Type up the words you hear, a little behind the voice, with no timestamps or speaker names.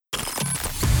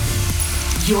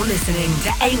You're listening to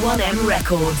A1M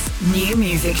Records New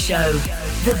Music Show.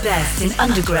 The best in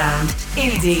underground,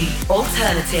 indie,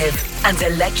 alternative, and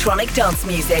electronic dance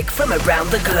music from around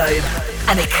the globe.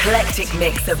 An eclectic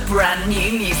mix of brand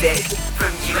new music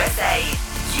from USA,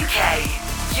 UK,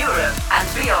 Europe,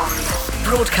 and beyond.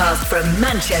 Broadcast from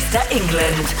Manchester,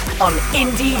 England on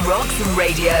Indie Rocks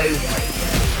Radio.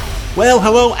 Well,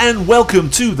 hello and welcome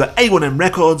to the A1M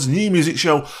Records New Music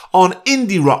Show on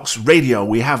Indie Rocks Radio.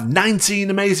 We have 19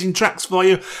 amazing tracks for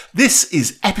you. This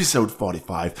is episode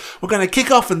 45. We're going to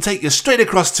kick off and take you straight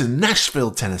across to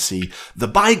Nashville, Tennessee. The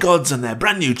By Gods and their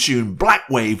brand new tune, Black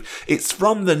Wave. It's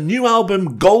from the new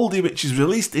album Goldie, which is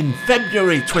released in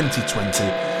February 2020.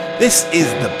 This is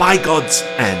the By Gods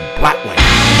and Black Wave.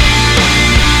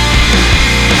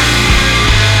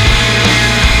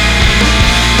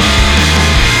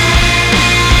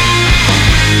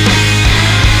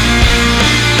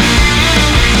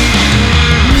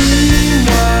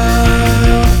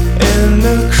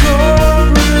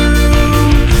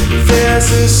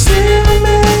 There's a seal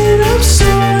made of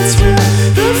swords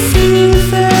with the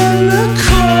thief and the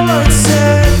court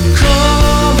said,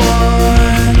 come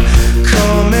on,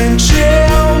 come and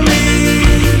jail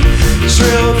me,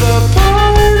 drill the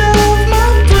part of my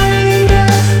brain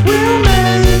that will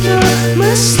make a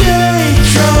mistake.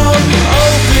 Come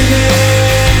open it,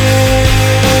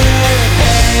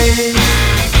 hey,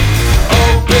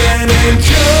 open and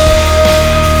come.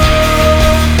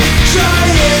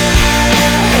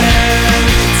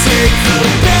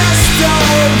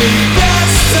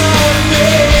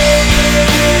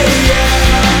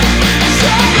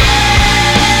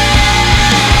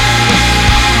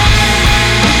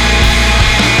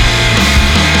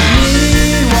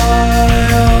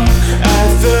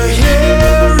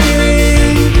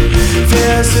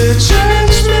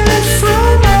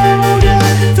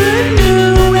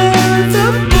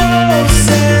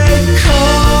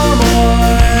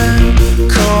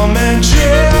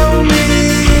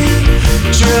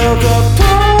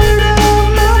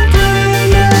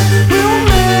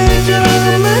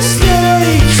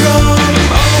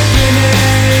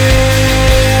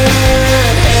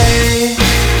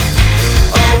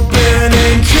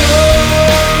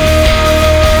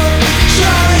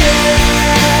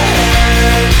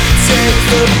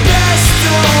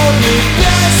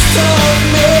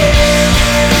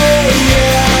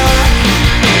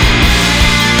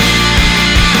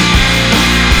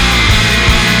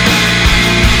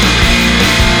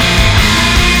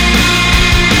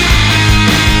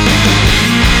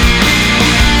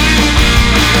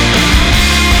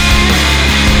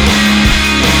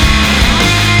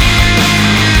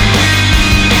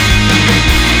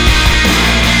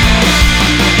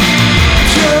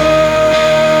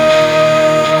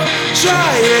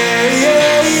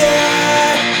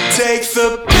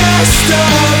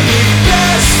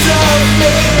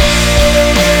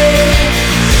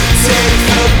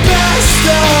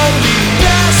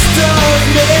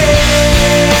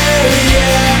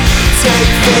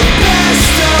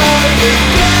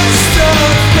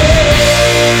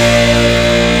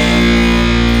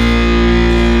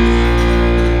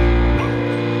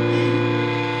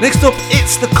 Next up,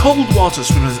 it's the Cold Water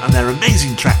Swimmers and their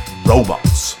amazing track,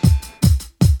 Robots.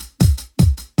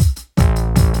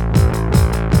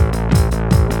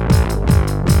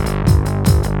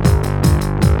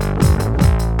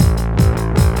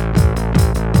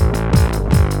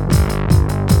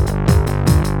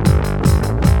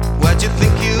 Where'd you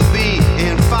think you'd be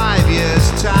in 5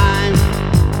 years' time?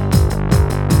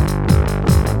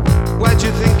 Where'd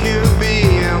you think you'd be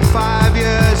in 5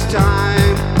 years'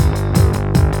 time?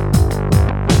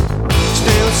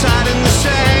 Still sat in the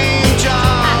same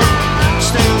job.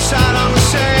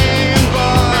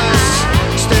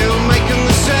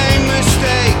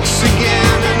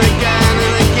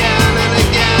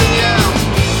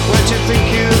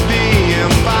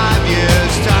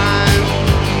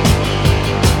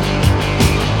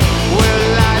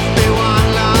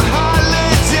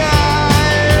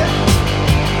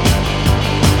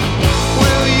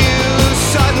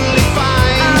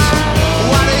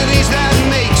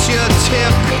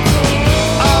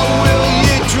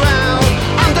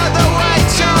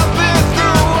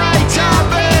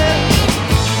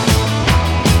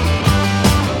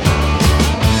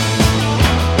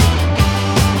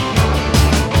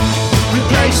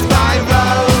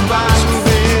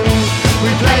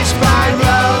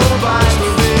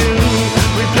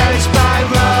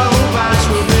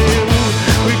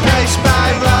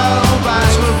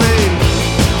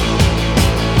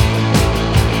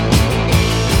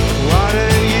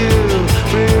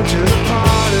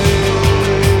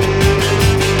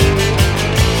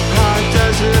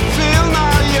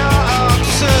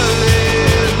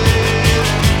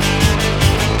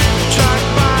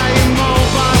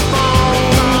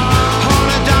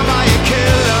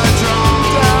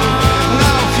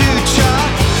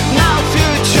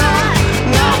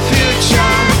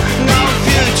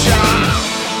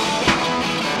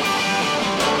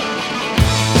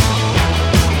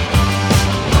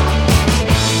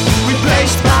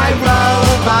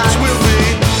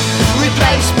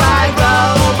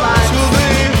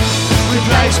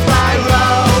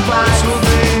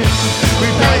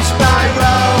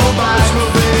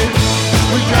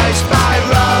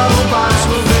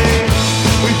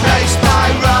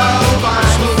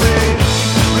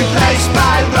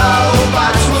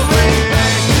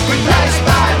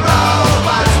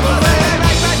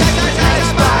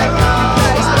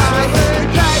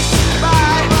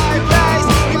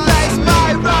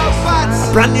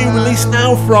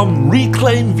 now from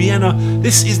Reclaim Vienna.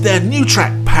 This is their new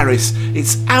track, Paris.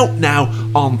 It's out now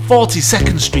on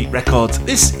 42nd Street Records.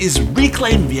 This is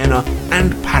Reclaim Vienna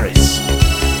and Paris.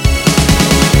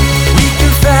 We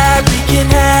can fight, we can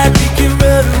hide, we can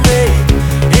run away.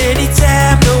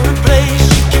 Anytime, no place,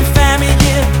 you can find me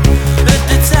here at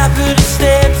the top of the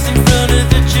steps in front of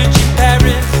the church in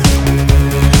Paris.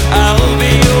 I'll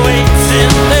be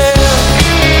waiting there.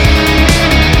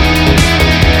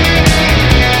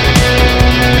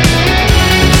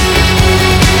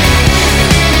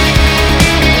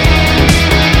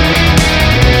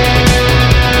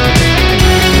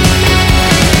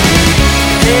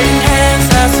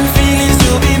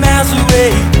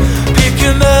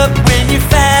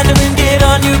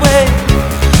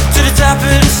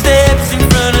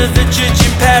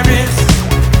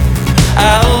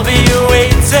 I'll be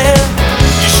waiting.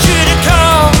 You should have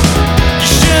called. You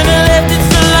should have left it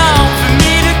so long for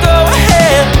me to go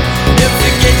ahead and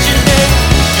forget your name.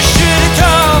 You should have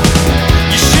called.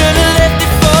 You should have left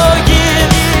it for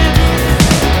years.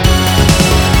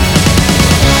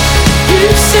 You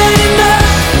said enough.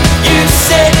 You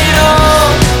said it all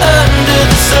under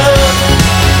the sun.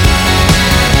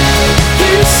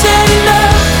 You said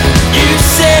enough. You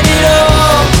said it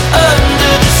all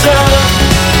under the sun.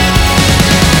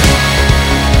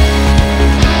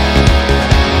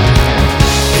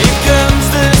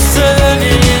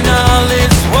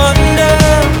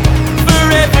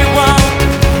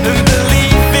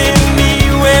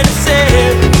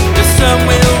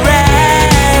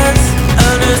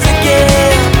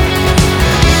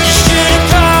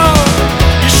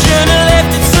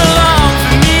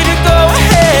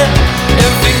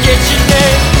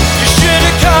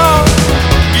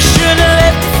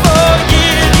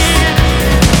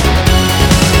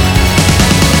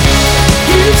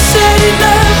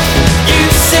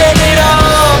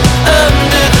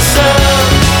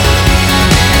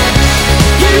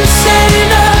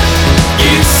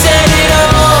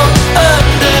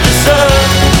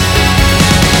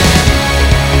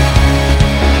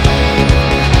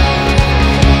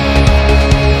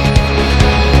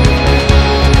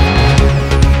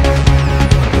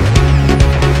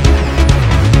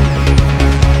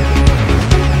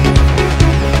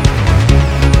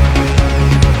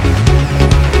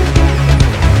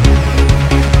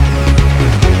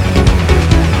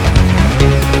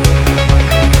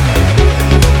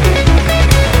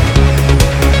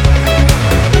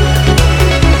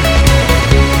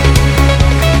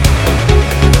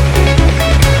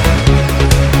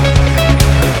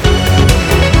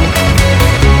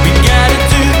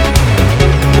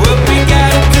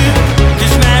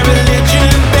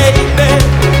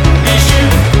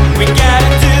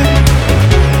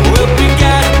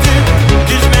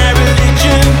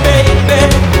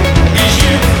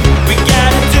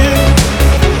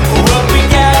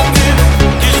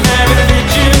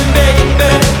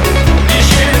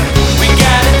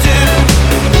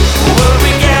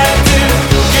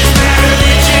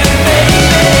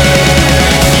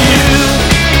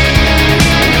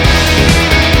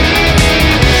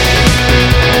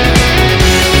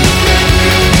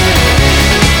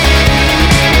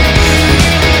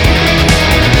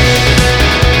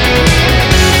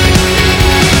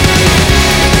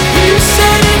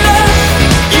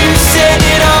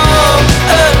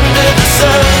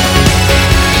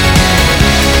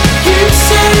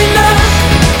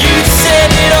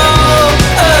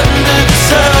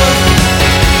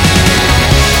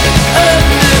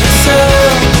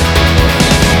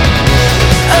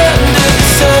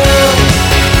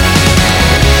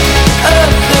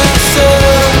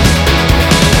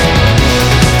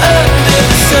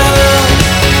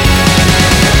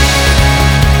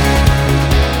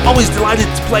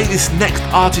 This next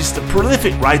artist, the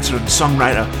prolific writer and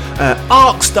songwriter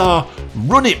Arkstar,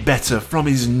 Run It Better from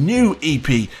his new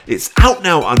EP. It's out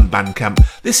now on Bandcamp.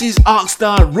 This is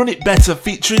Arkstar, Run It Better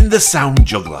featuring the Sound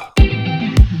Juggler.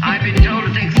 I've been told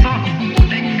to take thought, to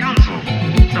take counsel,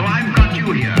 so I've got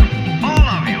you here, all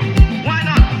of you. Why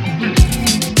not?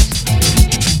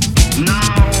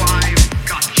 Now I've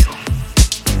got you.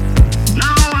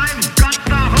 Now I've got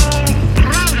the whole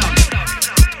crowd of you.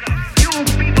 You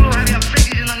people who have your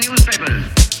faces in the newspapers.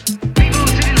 People who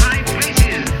sit in high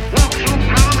places, walk through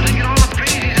crowds and get all the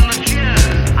praises and the cheers.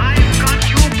 I've got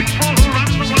you people who run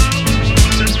the world,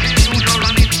 and tell you to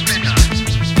run it better.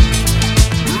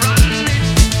 Run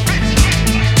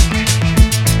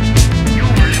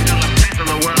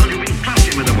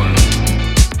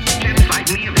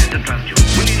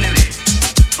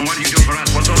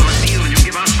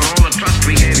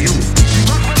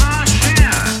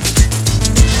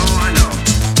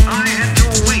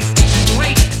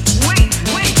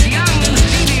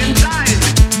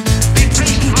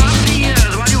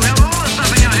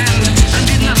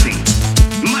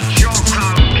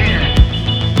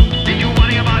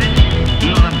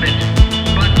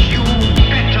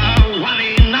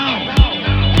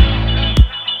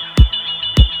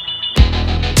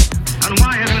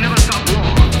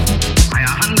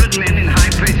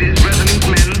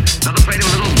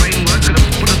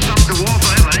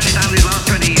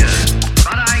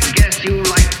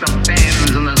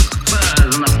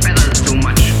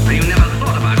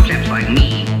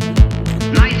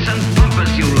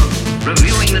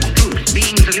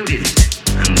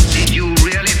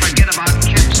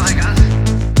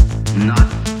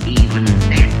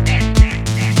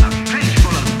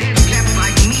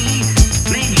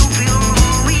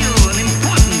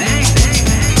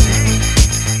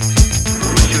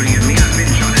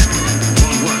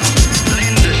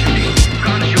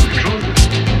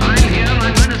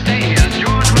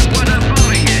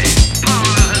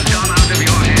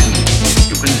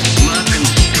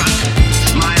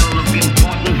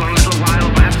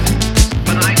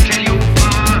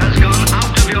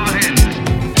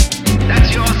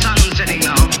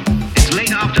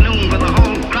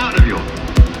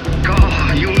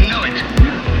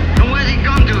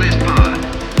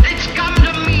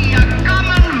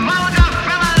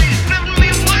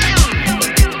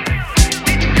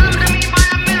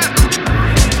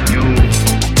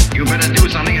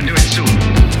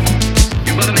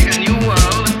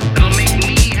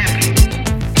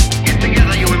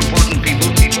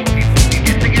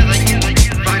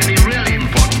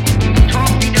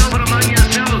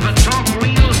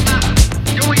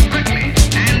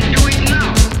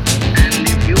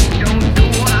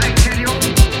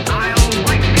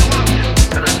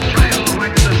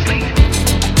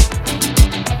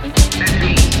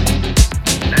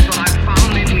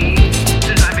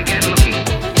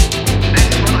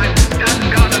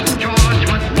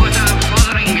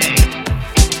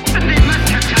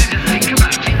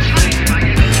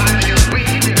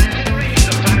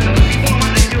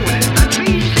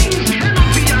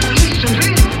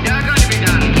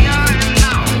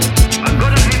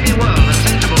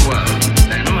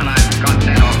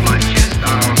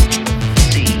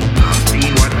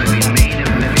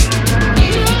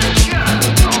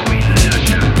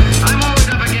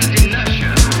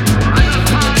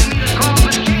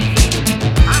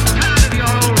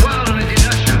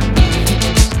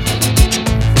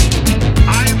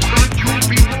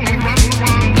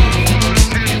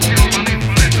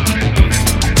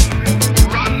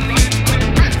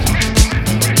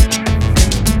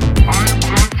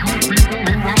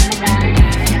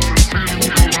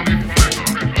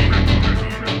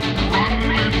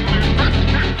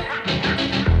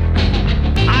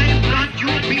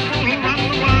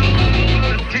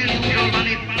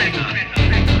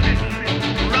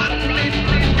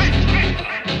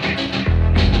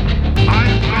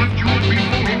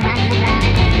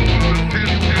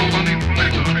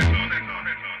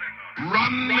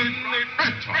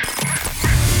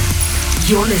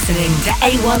to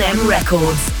A1M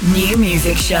Records New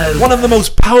Music Show. One of the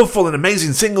most powerful and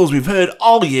amazing singles we've heard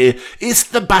all year is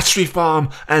The Battery Farm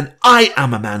and I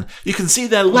Am a Man. You can see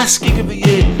their last gig of the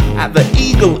year at the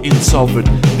Eagle in Salford.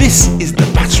 This is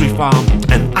The Battery Farm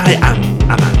and I Am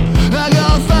a Man. I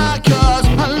got 5 cars,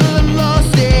 I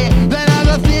lost it. Then I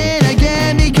got thin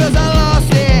again because I lost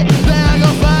it. Then I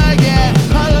got 5 again,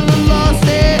 I lost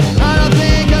it. I don't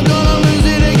think I'm gonna lose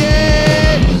it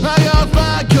again. I got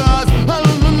 5 cars, I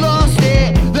lost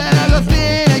it. Then I got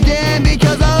thin again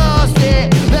because I lost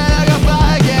it. Then I got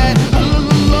 5 again, I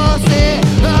lost it.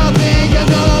 I don't think I'm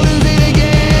gonna lose it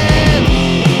again.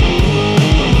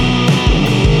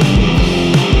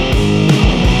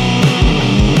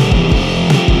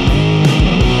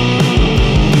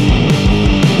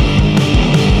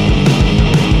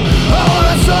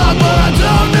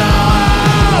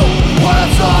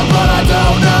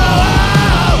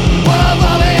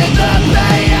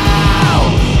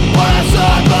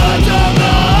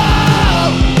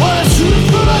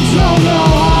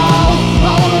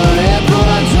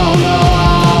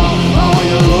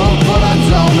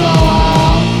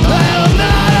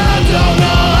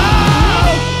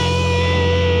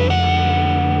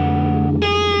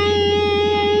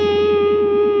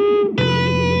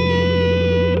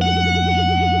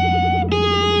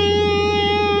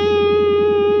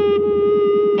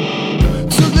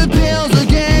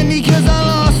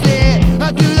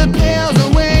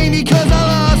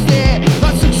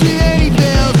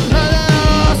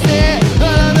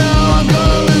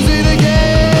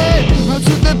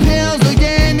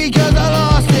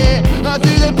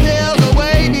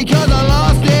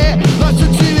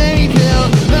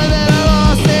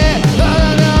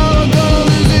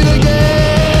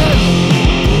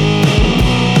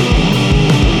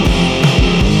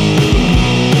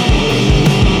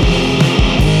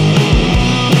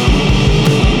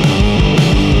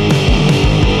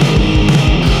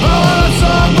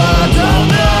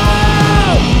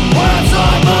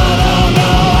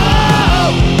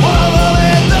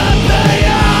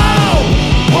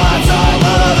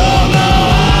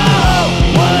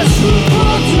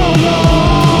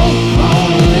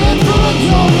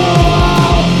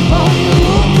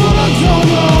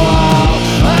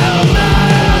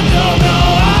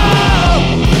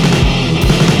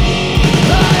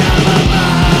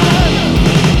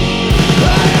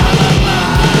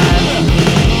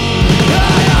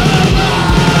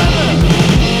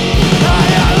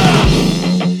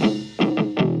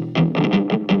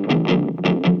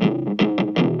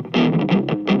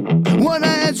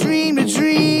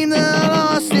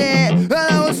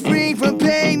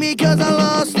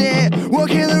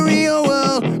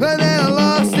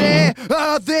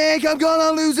 I'm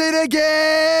gonna lose it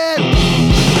again.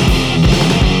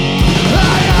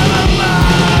 I am a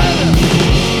man.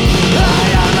 I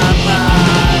am a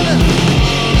man.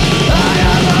 I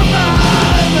am a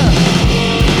man.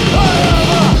 I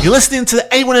am a... You're listening to the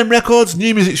A1M Records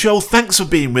New Music Show. Thanks for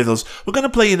being with us. We're going to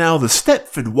play you now the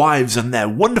Stepford Wives and their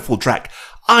wonderful track,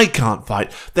 I Can't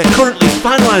Fight. They're currently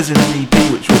finalising an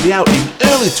EP which will be out in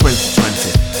early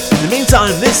 2020. In the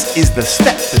meantime, this is the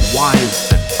Stepford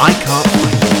Wives and I Can't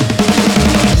Fight.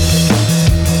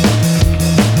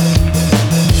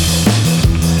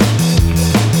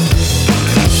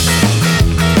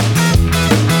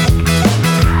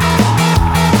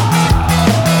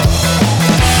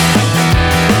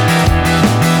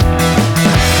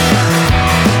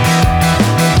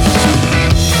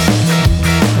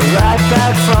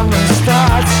 From the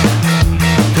start,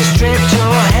 they stripped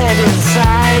your head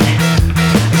inside,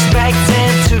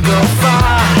 expecting to go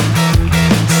far.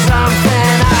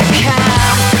 Something I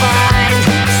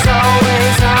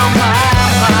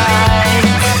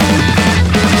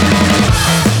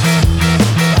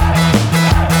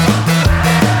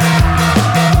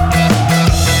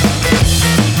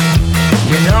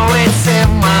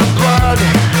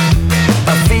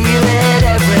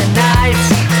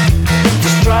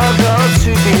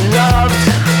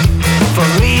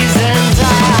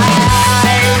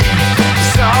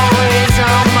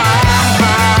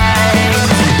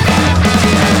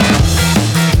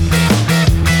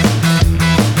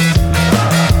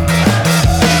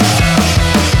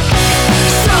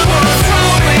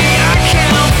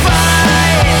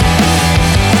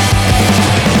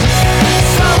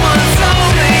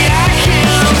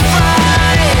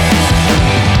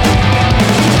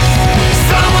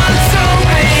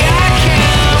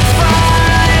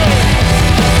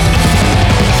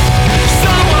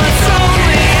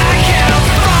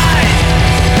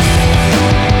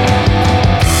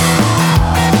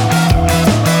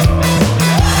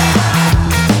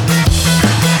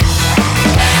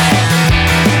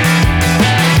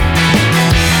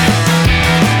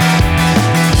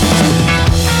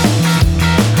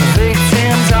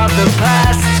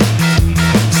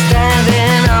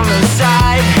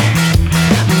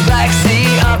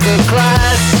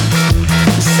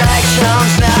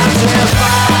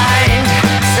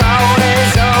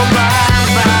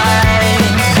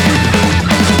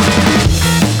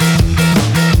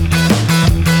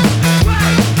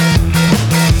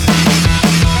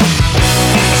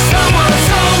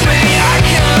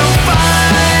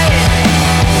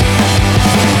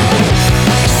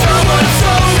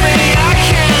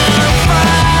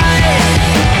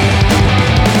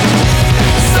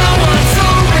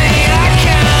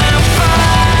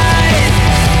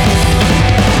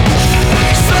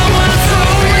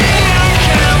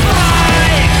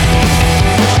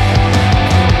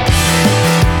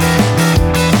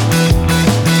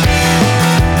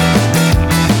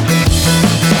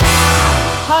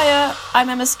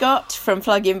Emma Scott from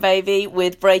Plug-in Baby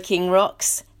with Breaking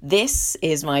Rocks. This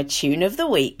is my tune of the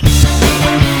week.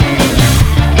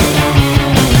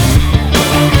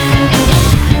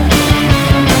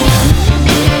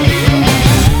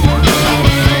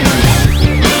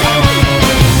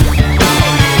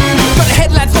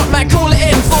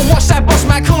 Watch that boss,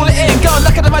 man, call it in. Go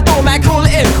knocking at my door, man, call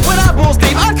it in. When I balls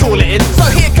deep, I call it in. So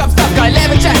here comes tough guy,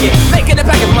 leather jacket, making a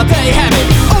packet of my dirty habit.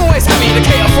 Always happy to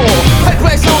cater for. Play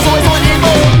place rules, always wanting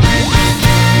more.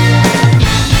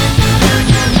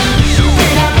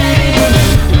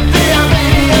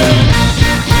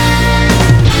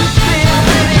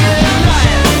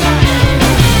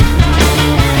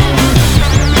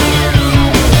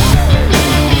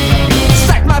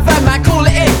 Stack my van, man, call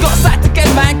it in. Got sacked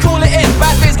again, man, call it in.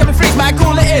 Bad things coming free, man,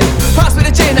 call it in. Pass me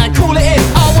the gin and call it in.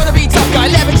 I wanna be tough guy,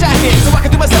 leather jacket, so I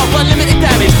can do myself unlimited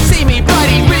damage. See me,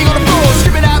 bloody, really on the floor,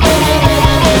 screaming out, oh, oh, oh,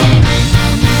 oh, oh.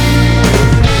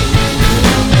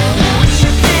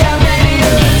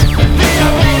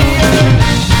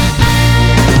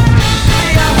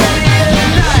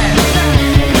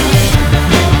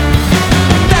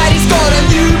 Daddy's got a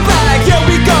new bag, yeah,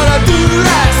 we gotta do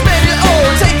that. Spend it all,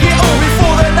 take it all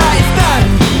before the night is done.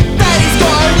 Daddy's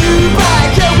got a new bag,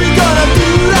 yeah, we gotta do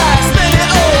that. Spend it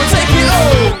all, take it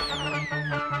all.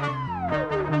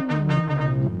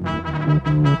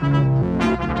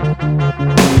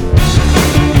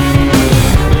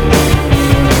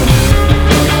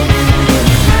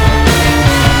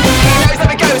 He knows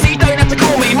how it goes, he don't have to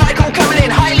call me. Michael coming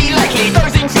in, highly likely.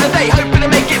 Dozing for the day, hoping to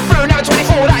make it through. Now at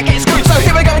 24, that gets screwed. So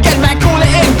here we go again, man, call it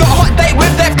in. Got a hot date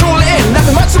with Dev, call it in.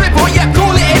 Nothing much to report, yeah,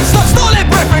 call it in. Stop stalling,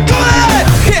 brethren, call it in.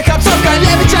 Here comes some guy,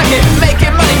 leather jacket,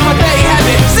 making money from my dirty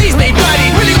habit. Sees me, bloody,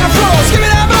 really on the floor,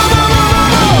 screaming out, boom, boom, boom,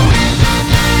 boom, boom.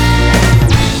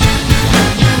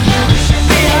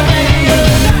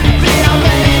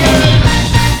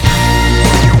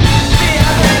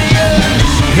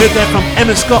 You heard that from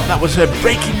Emma Scott. That was her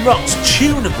Breaking Rocks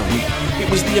tune of the week. It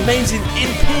was the amazing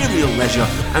Imperial Leisure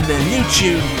and their new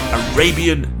tune,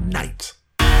 Arabian Night.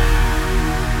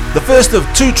 The first of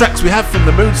two tracks we have from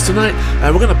the Moods tonight.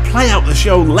 We're going to play out the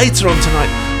show later on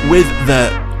tonight with the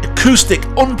acoustic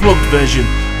unplugged version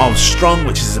of Strong,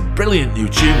 which is a brilliant new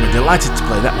tune. We're delighted to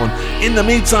play that one. In the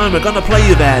meantime, we're going to play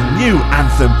you their new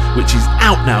anthem, which is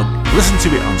out now. Listen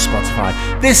to it on Spotify.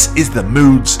 This is the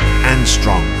Moods and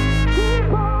Strong.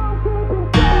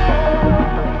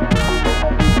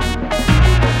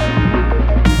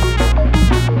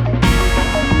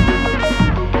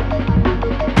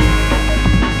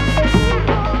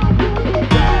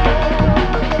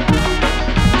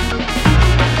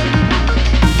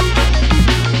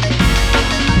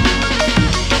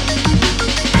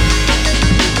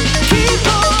 Keep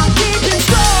on keeping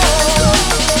strong.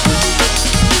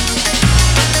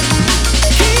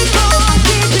 Keep on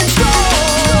keeping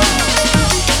strong.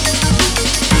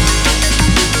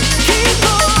 Keep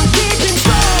on keeping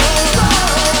strong.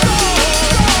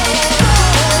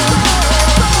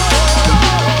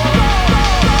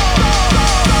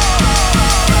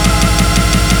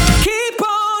 Keep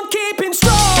on keeping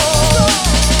strong.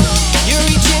 You're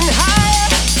reaching higher,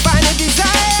 find a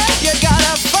desire. You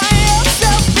gotta find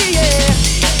yourself, yeah.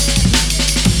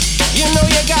 You know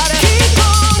you gotta keep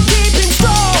on keeping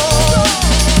strong.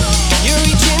 You're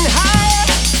reaching higher,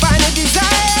 find a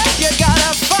desire. You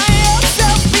gotta find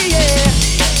yourself, yeah.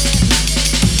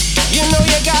 You know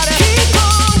you gotta keep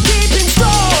on keeping strong.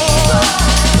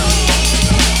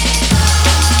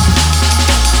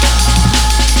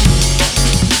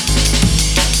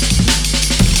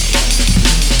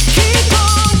 Keep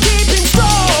on keeping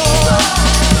strong.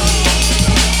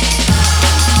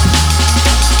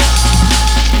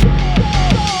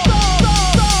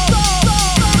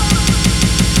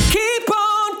 Keep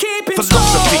on keeping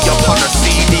Philosophy strong. upon a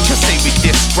CD, cause say we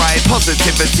describe.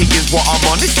 Positivity is what I'm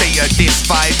on, this ain't a diss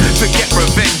vibe. Forget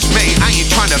revenge, mate, I ain't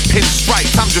trying to pin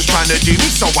stripes. I'm just trying to do me,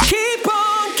 so I Keep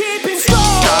on keeping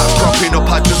strong. start cropping up.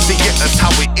 I just see it as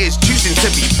how it is, choosing to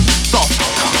be off.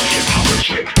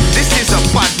 This is a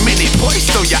bad minute, boy,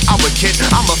 still you're our kid.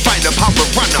 I'ma find a power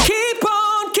runner. Keep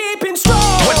on keeping strong.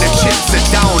 When the chips are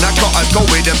down, I gotta go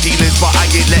with them feelings, but I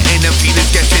ain't letting them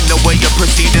feelings get in the way of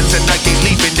proceedings, and I ain't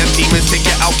leaving them demons to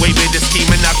get away with the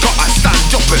scheming. I gotta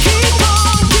stand up and Keep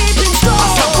on keeping strong. I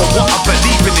stand for what I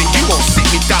believe in, and you won't sit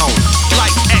me down.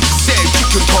 Like X said, you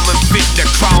can come and fit the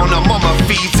crown. I'm on my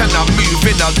feet and I'm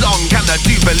moving along, and I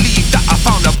do believe that I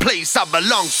found a place I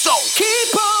belong. So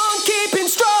Keep on keeping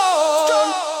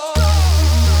strong.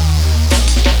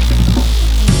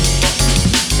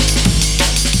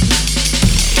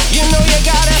 You know you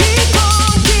gotta keep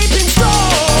on keeping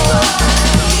strong.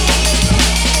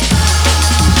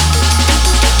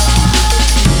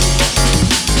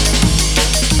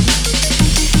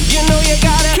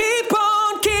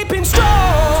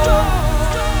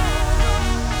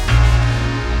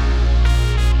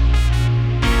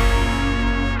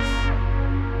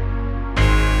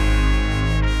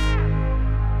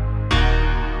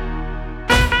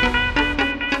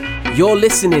 You're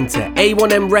listening to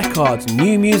A1M Records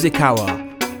New Music Hour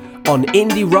on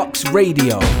Indie Rocks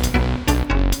Radio.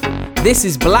 This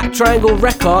is Black Triangle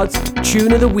Records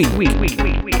Tune of the Week. Can't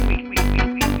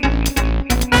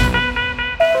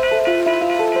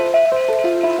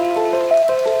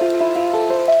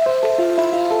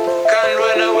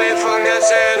run away from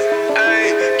yourself,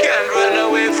 ay. Can't run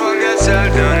away from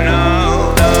yourself, no, no.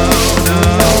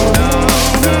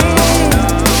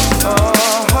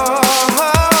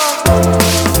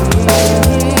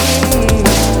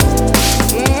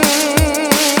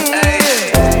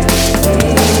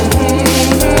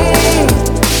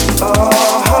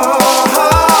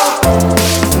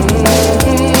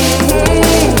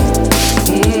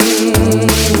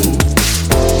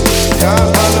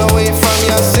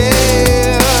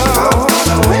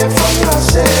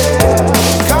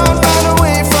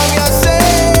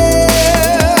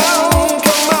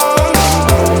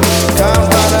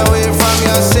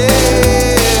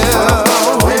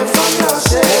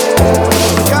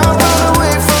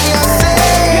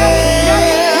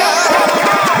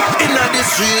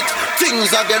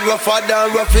 Rougher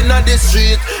than rough inna the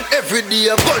street. Every day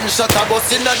a gunshot a bust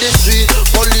inna the street.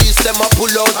 Police them a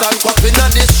pull out and cop inna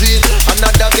the street.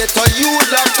 Another get a youth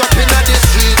locked up inna the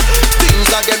street.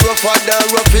 Things a get rougher than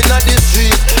rough inna the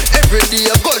street. Every day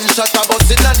a gunshot a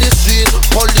bust inna the street.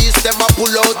 Police them a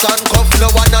pull out and cuff. No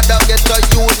another get a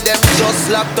youth them just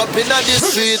locked up inna the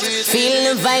street.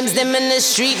 Feeling the vibes them in the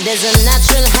street. There's a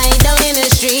natural high down in the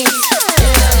street.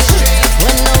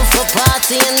 We're known for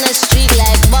party in the street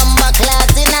like bomber class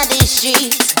in the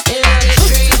street.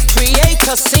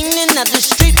 Creators singing at the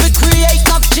street. We create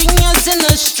up genius in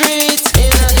the street.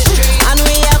 And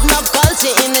we have no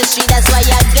culture in the street. That's why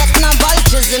you get no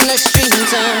vultures in the street. In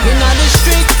the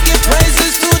street, give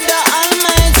praises to the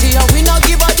Almighty. And we not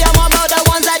give a damn about the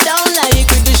ones that don't like.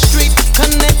 With the street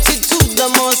connected to the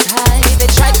Most High. They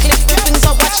try clip the things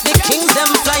or watch the kings them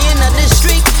flying at the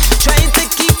street, trying to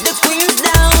keep the queens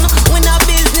down. When our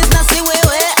business not see way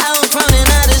out, frowning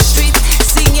at the street.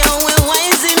 Sing yo, we're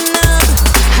wising up,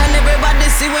 and everybody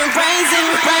see we're praising.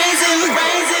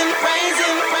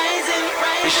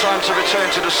 It's time to return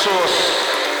to the source,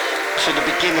 to the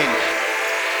beginning.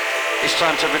 It's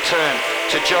time to return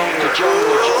to jungle.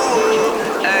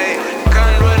 Hey,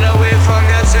 can't run away from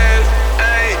yourself.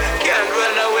 Hey, can't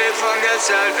run away from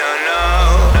yourself.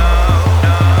 No.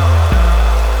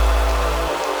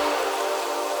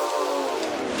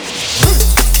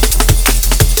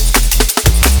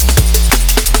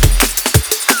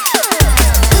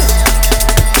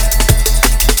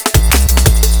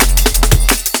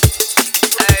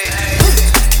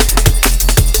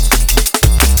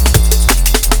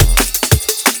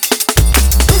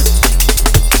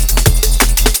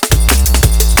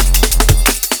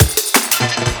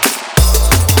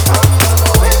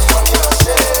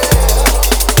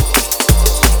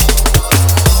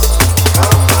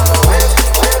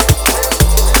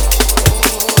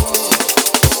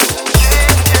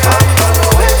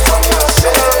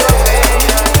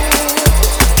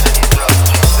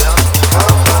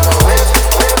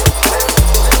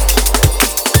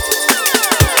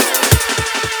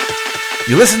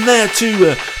 You listen there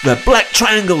to the Black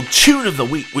Triangle Tune of the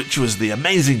Week, which was the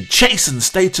amazing Chase and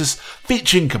Status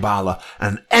featuring Kabbalah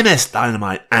and MS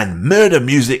Dynamite and Murder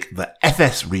Music, the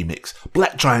FS remix.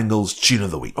 Black Triangle's Tune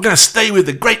of the Week. We're going to stay with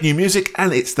the great new music,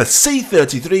 and it's the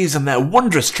C33s and their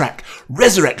wondrous track,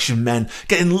 Resurrection Men,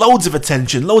 getting loads of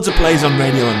attention, loads of plays on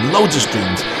radio and loads of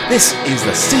streams. This is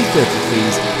the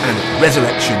C33s and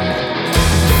Resurrection Men.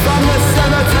 From the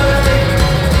cemetery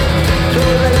to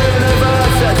the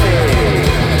university.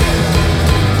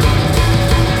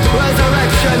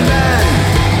 Resurrection Man.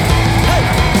 Hey!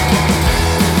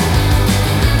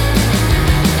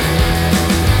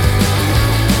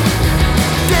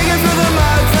 Digging through the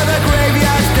mud to the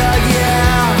graveyard dug,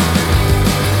 yeah.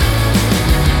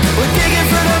 We're digging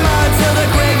through the mud to the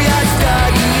graveyard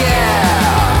dug, yeah.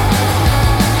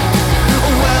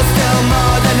 Well, still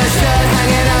more than a shirt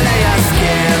hanging under your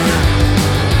skin.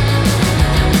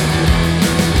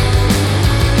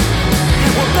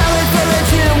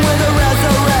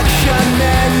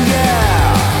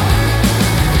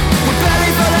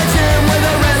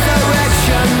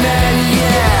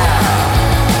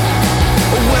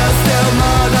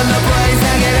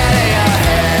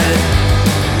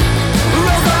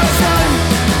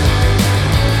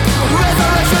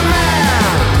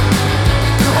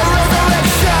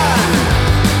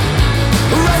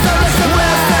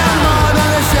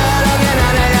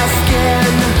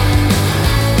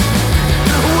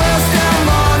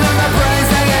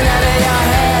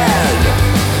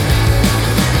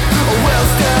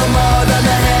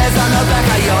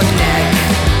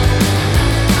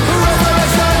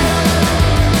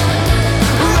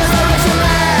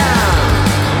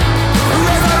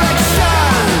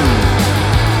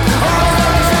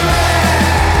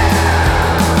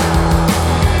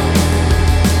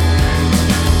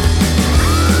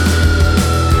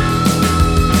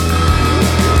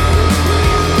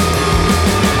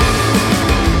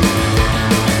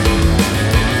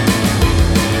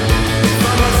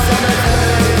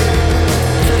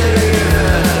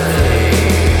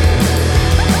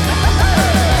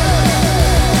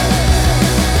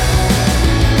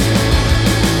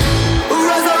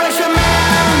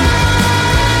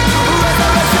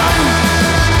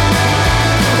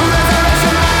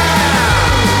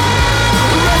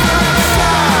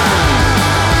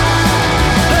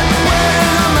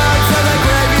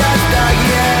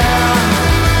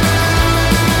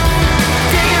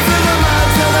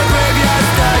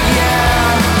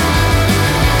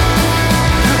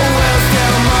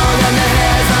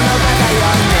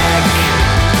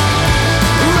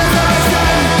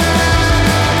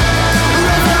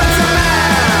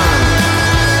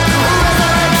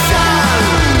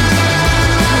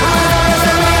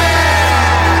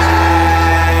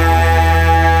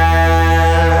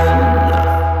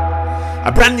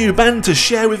 brand new band to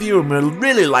share with you, and we're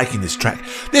really liking this track.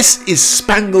 This is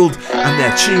Spangled and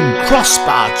their tune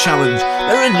Crossbar Challenge.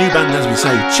 They're a new band, as we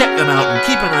say. Check them out and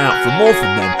keep an eye out for more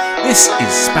from them. This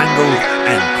is Spangled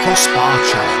and Crossbar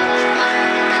Challenge.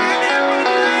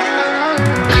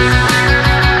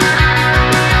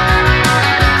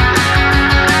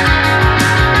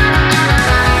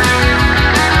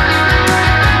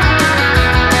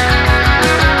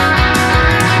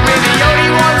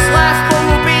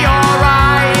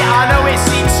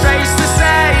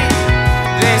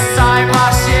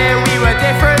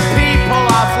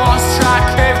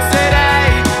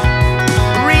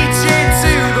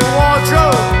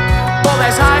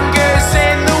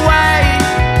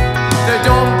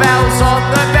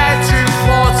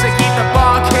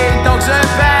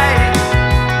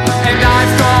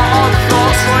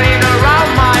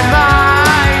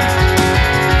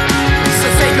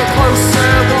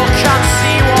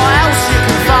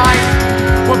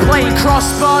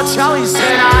 Crossbar challenge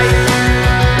tonight,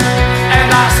 and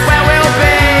that's where we'll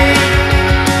be.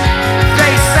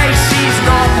 They say she's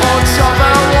not much of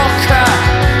a walker,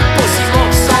 but she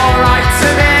looks alright to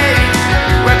me.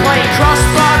 We're playing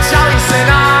crossbar challenge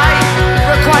tonight,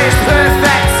 requires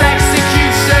perfect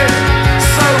execution.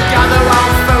 So gather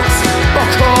round folks,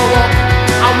 buckle up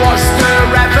and watch the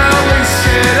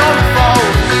revolution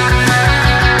unfold.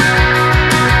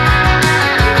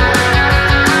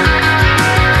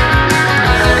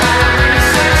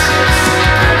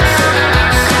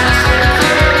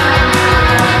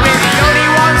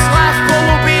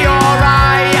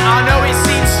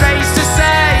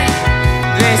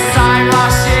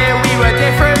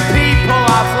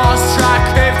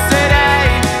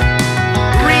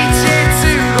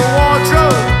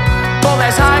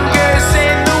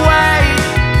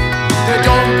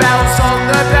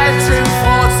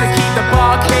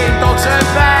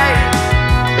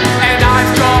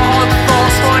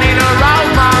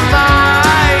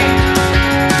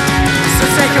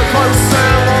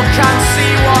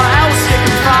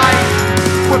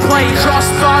 Playing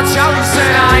crossbar challenge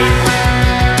tonight,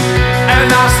 and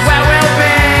that's where we'll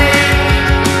be.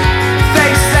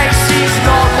 They say she's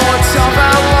not much of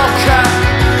a walker,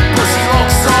 but she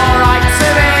looks alright to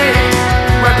me.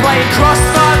 We're playing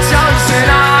crossbar challenge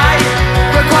tonight,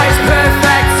 requires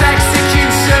perfect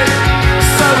execution.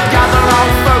 So gather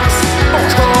round folks,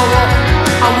 buckle up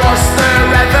and watch the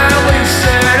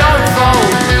revolution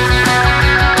unfold.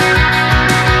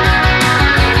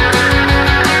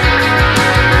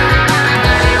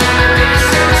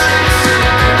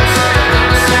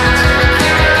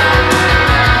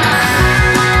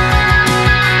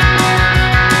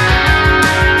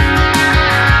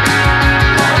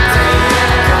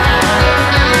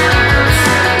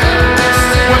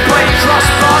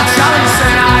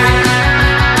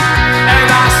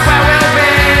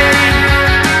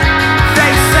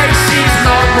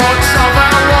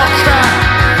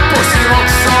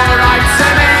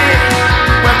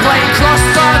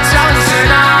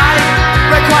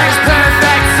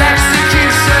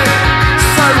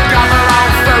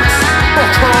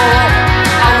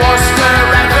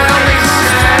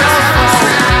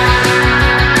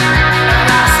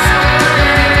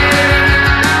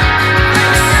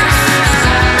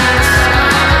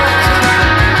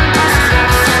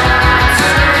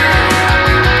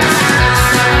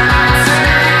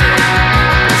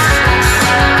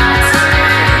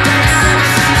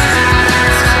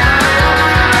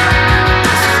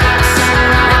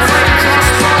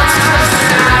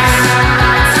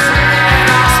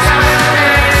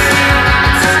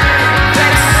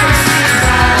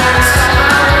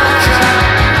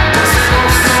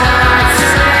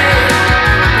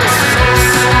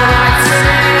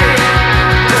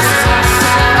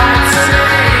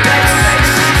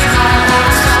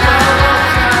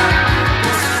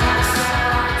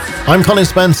 I'm Colin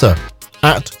Spencer,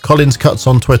 at Collins Cuts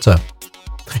on Twitter.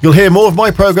 You'll hear more of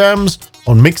my programmes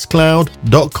on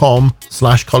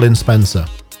mixcloud.com/Colin Spencer.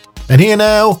 And here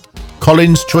now,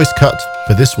 Colin's Choice Cut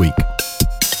for this week.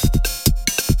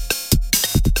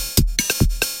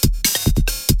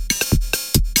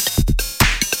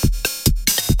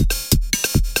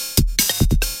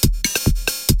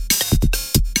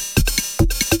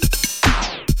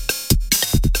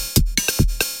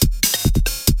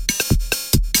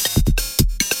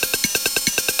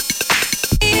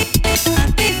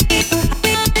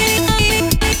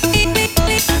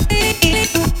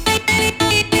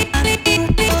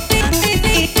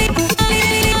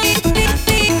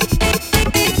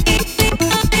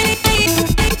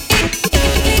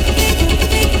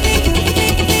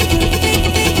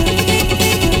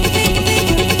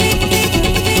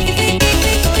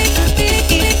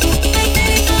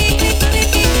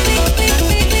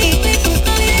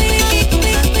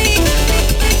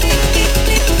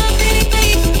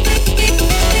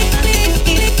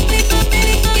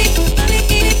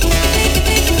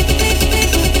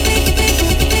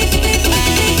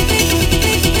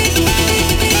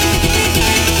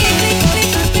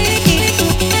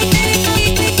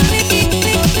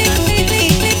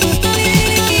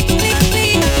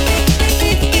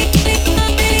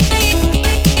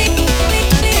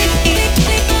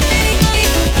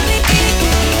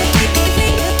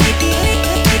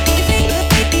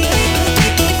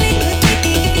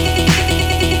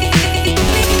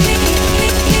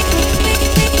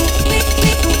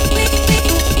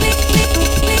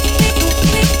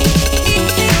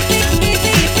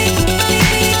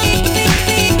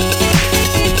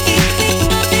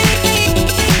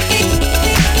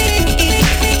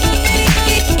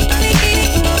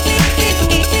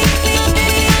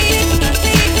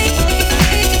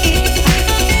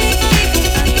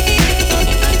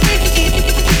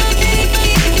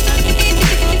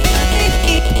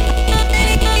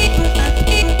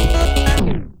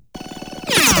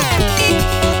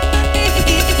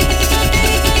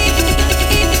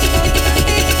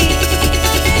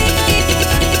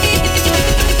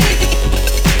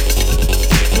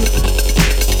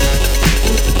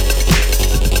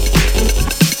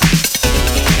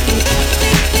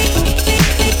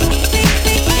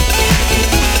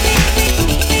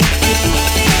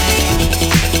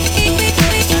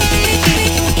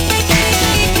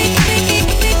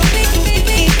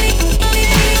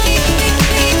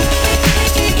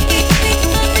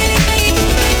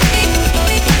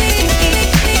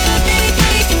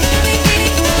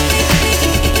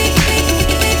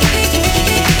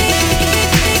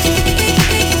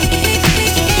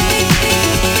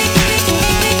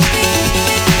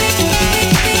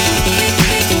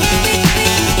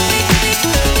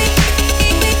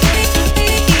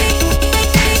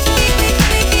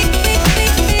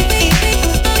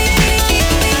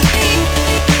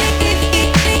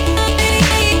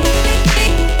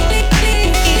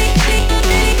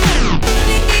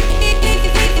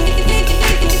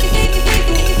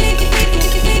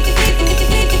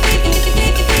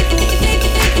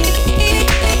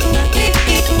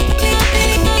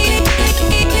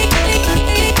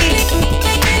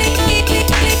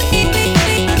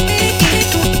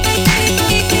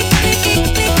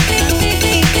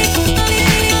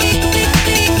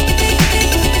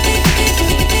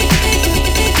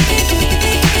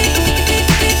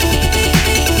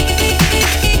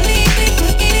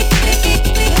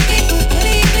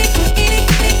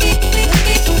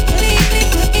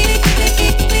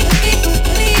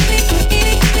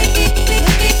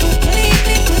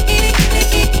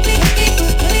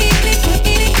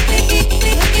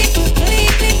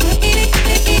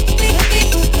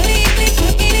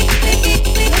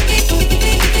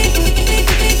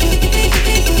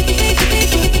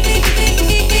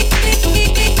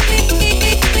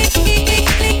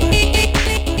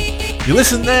 You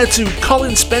listen there to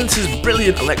Colin Spencer's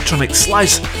brilliant electronic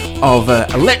slice of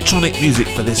electronic music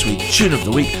for this week, Tune of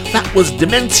the Week. That was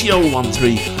Dementio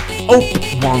 13, Op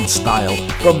 1 Style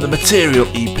from the Material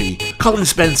EP, Colin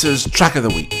Spencer's Track of the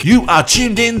Week. You are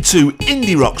tuned in to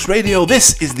Indie Rocks Radio.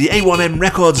 This is the A1M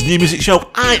Records New Music Show.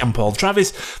 I am Paul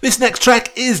Travis. This next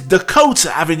track is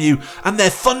Dakota Avenue and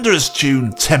their thunderous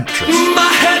tune, Temptress.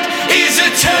 My head is a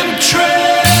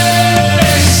temptress.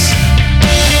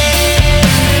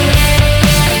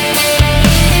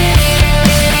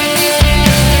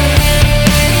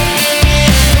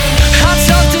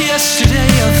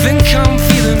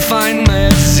 Fine, my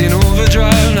head's in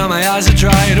overdrive, now my eyes are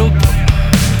dried up.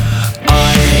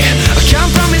 I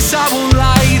can't promise I won't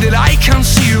lie, that I can't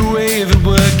see a way of it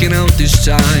working out this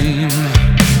time.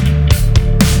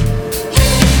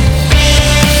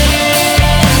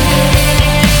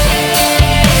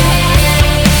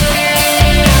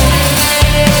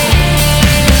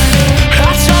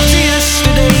 I talk to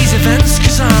yesterday's events,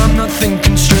 cause I'm not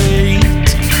thinking straight.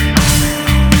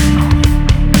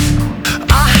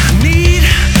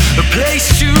 A place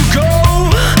to go,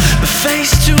 a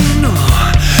face to know,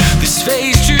 this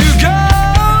face to go.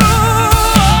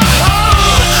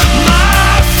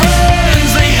 My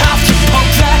friends, they have to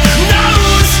poke their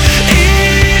nose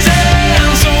in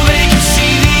so they can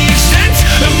see the extent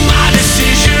of my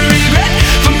decision. Regret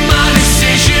for my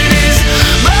decision is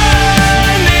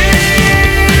burning.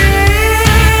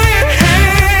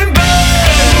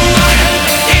 My head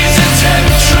is a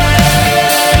temptress.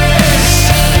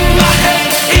 My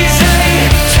head is a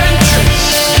temptress.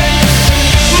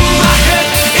 My head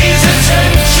is a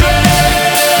temptress.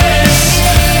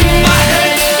 My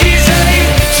head is a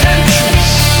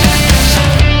temptress.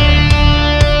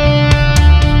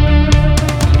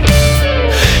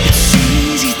 It's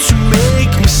easy to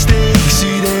make mistakes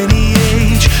at any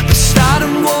age, but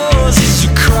starting wars is a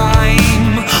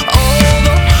crime.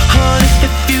 Although, honey,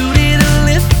 if you didn't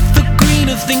live for green,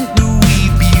 I think that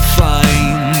we'd be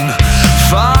fine.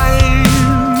 Fine.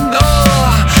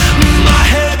 My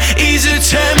head is a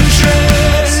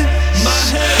temptress.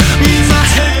 My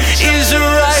head is a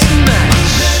right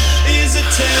match.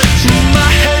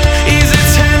 My head is a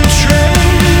temptress.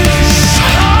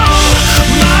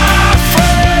 My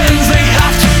friends, they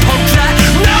have to poke their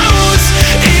nose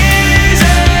in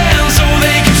so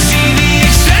they can see the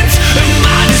extent of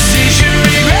my decision.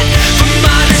 Regret for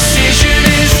my decision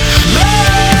is learning.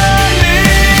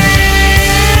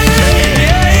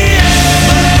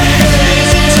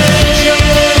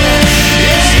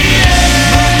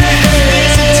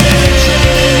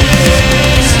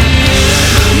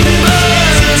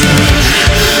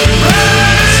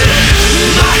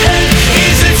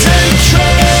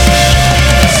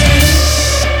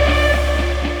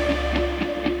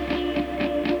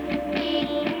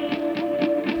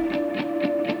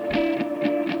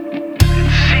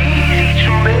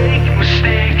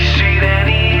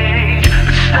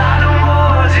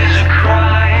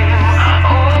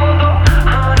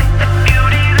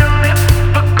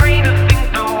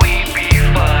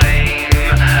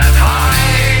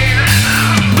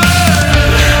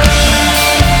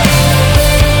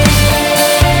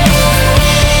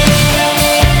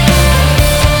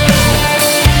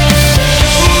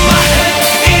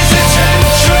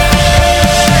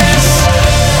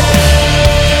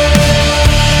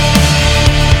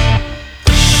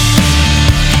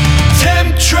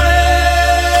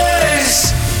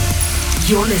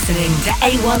 You're listening to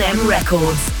A1M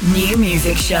Records New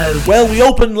Music Show. Well, we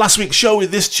opened last week's show with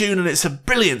this tune and it's a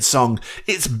brilliant song.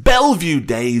 It's Bellevue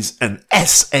Days and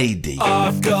SAD.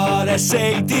 I've got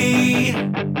SAD,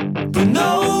 but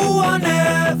no one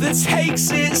ever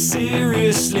takes it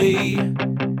seriously.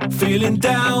 Feeling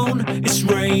down, it's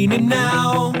raining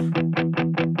now.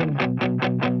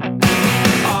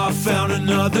 I found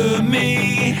another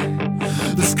me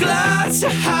that's glad to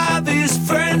have his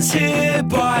friends here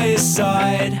by his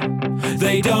side.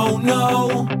 They don't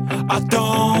know, I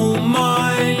don't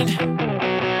mind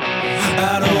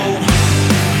at all.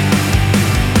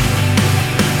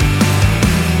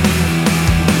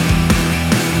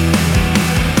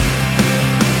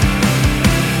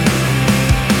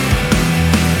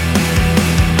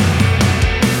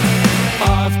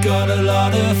 I've got a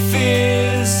lot of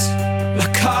fears,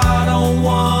 like I don't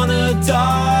wanna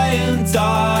die and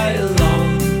die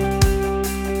alone,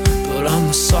 but I'm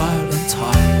a silent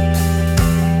type.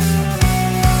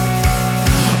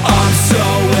 I'm so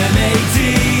MAD,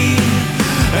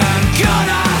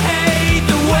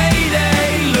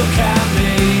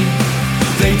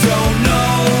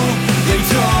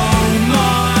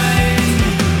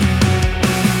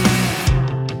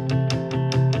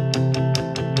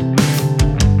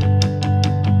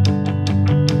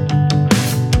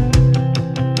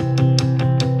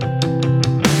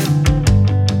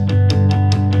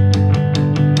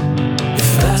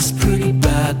 pretty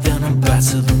bad, then I'm bad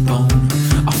to the bone.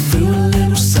 I feel a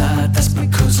little sad, that's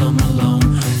because I'm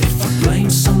alone. If I blame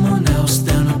someone else,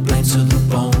 then I blame to the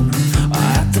bone. I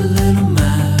act a little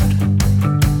mad.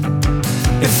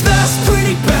 If that's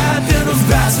pretty bad, then I'm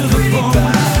bad to the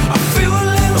bone. I feel a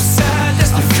little sad,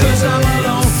 that's because I'm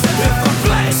alone. If I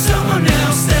blame someone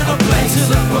else, then I blame to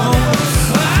the bone.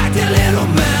 I act a little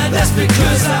mad, that's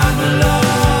because I'm alone.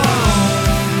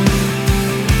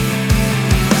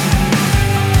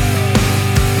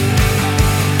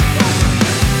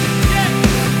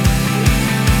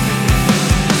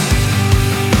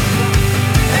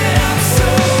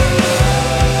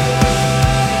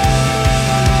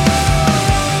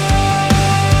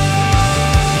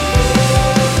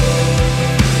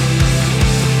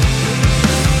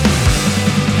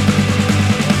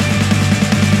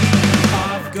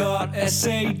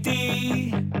 SAD,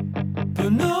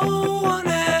 but no one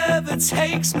ever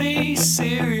takes me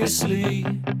seriously.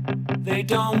 They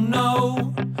don't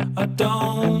know, I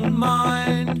don't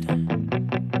mind.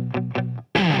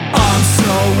 I'm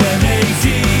so MAD,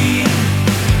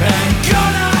 and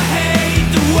gonna hate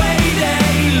the way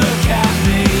they look at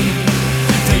me.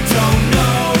 They don't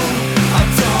know, I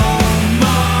don't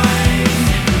mind.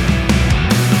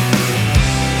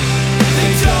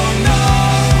 They don't know,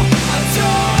 I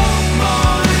don't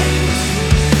mind.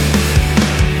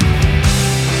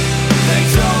 They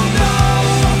don't know,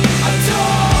 I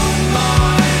don't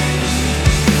mind.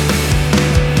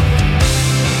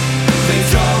 They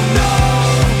don't know,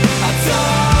 I don't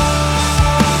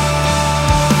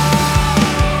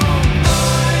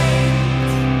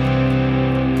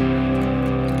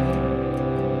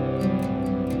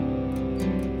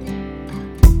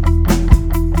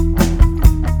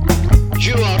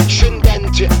You are tuned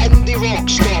in to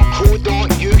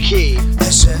indierocks.co.uk.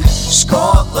 This is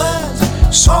Scotland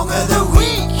Song of the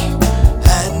Week.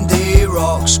 Indie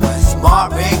Rocks with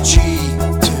Mark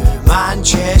McGee. To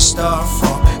Manchester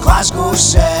from Glasgow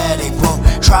City Pub.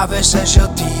 Travis is your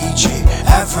DJ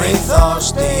every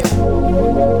Thursday.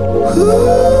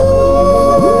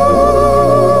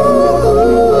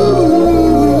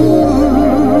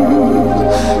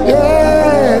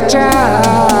 Yeah, child.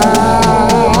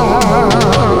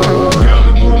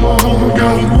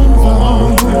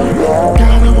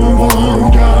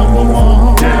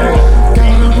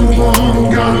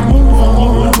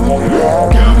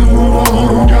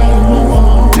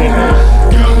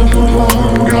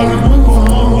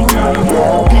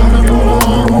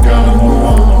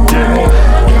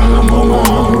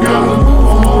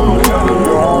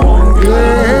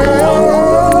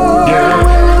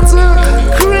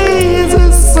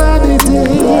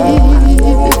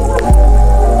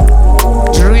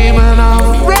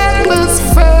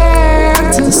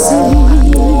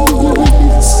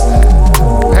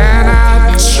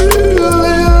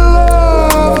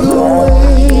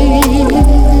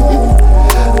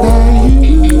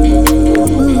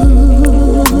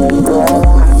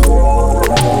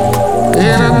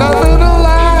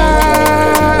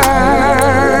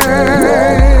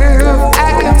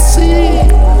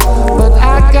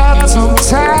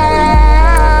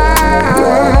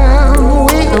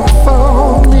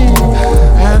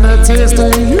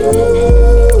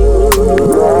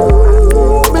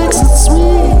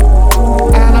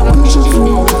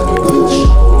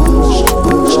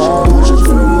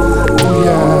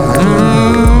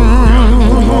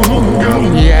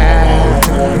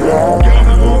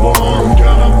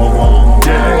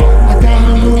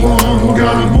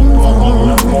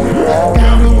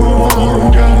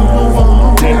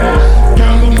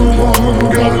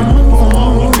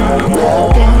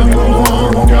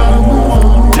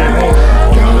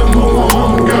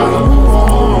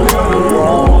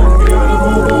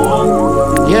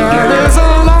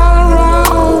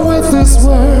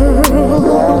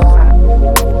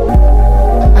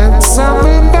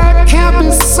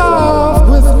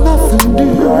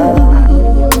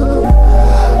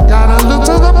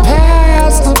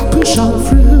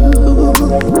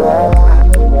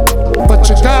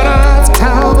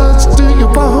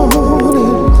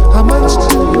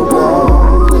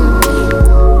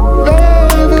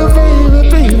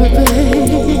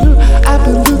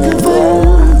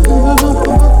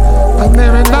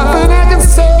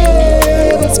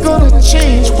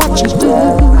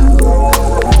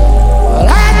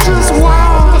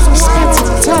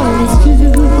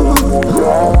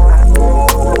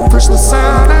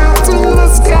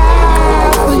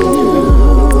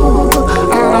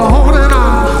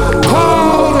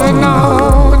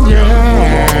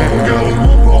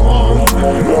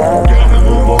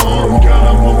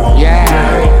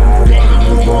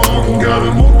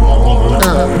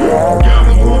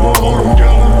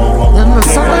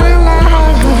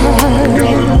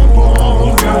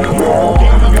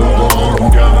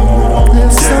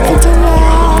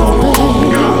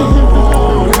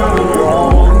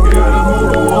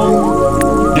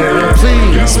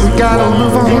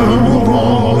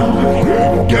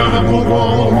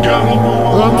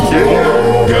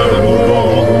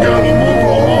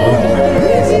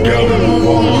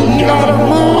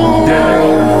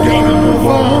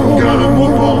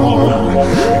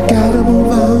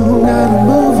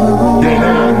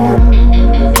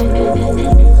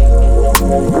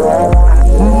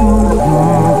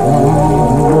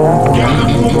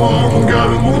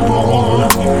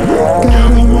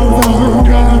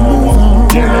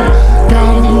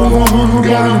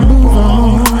 Gotta move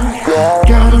on.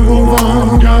 Gotta move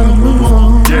on. Gotta move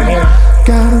on.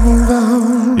 Gotta move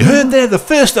on. You heard there the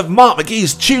first of Mark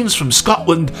McGee's tunes from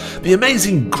Scotland, the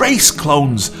amazing Grace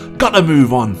Clones, Gotta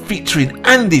Move On, featuring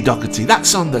Andy Doherty.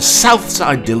 That's on the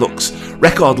Southside Deluxe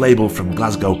record label from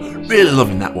Glasgow. Really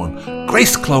loving that one.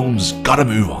 Grace Clones, Gotta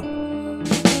Move On.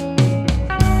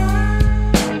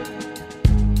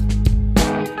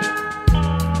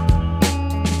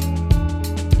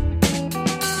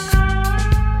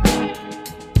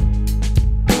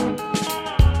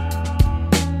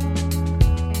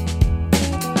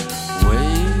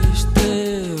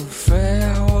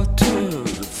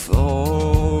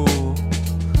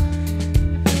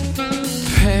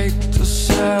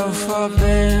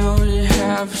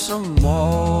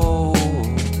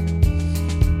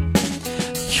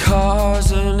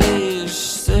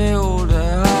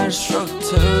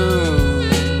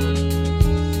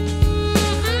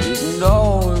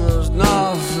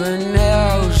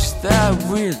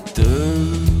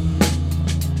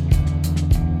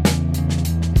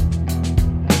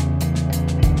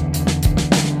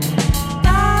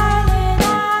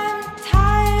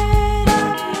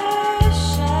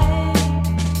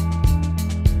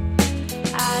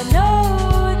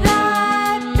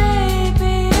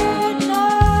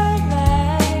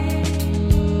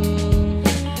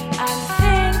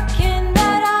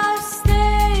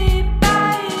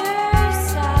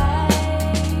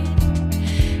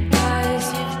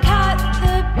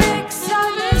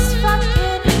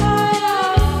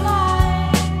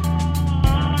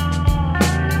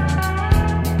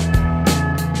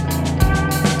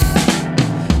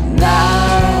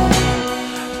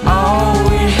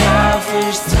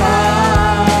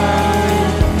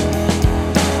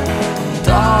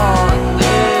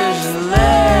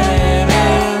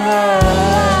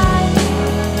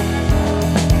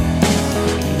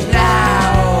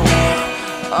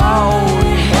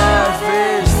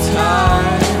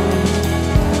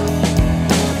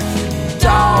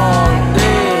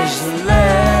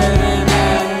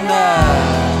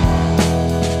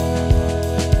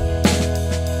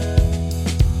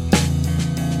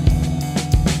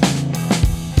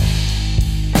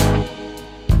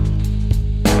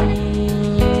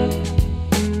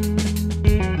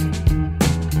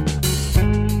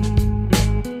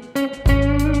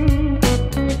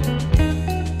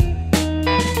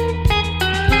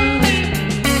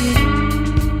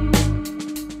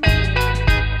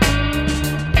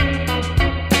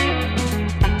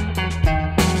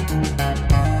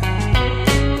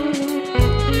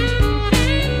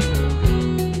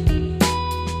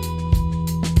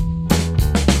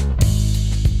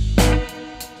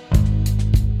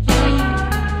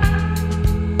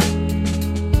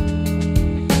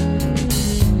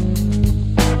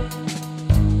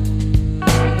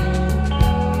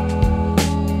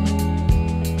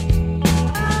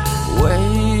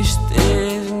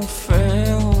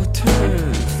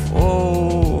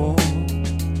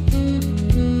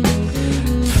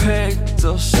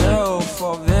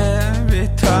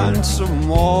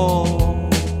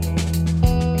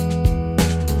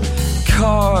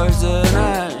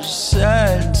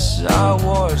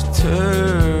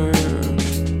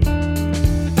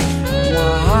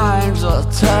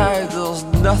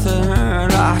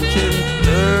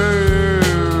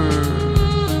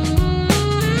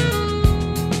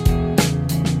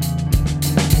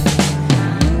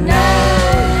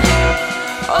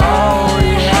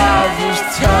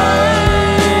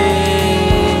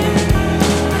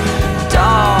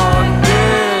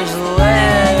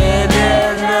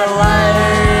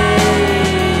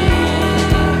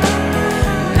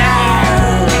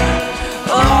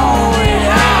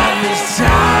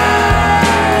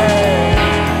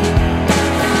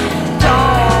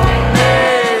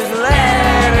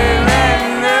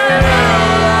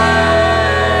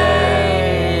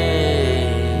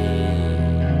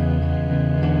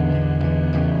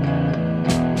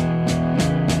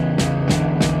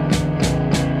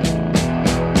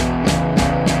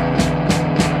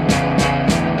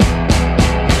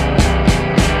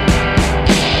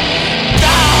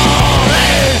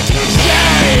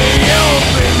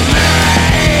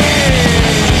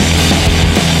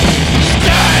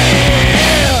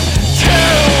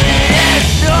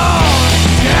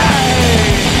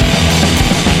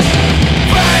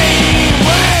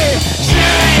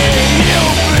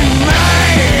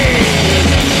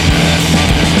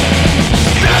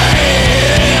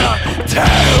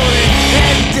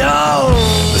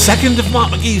 Second of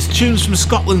Mark McGee's tunes from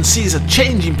Scotland sees a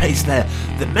changing pace there.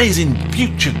 The amazing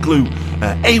Future Glue,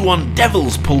 A1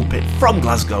 Devil's Pulpit from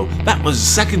Glasgow. That was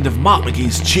second of Mark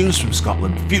McGee's tunes from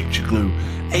Scotland, Future Glue,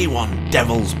 A1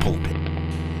 Devil's Pulpit.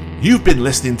 You've been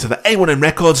listening to the A1M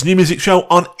Records New Music Show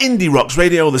on Indie Rocks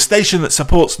Radio, the station that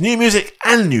supports new music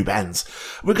and new bands.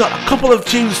 We've got a couple of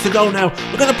tunes to go now.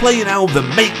 We're going to play you now the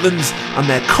Maitlands and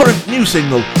their current new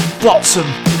single, Flotsam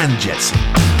and Jetsam.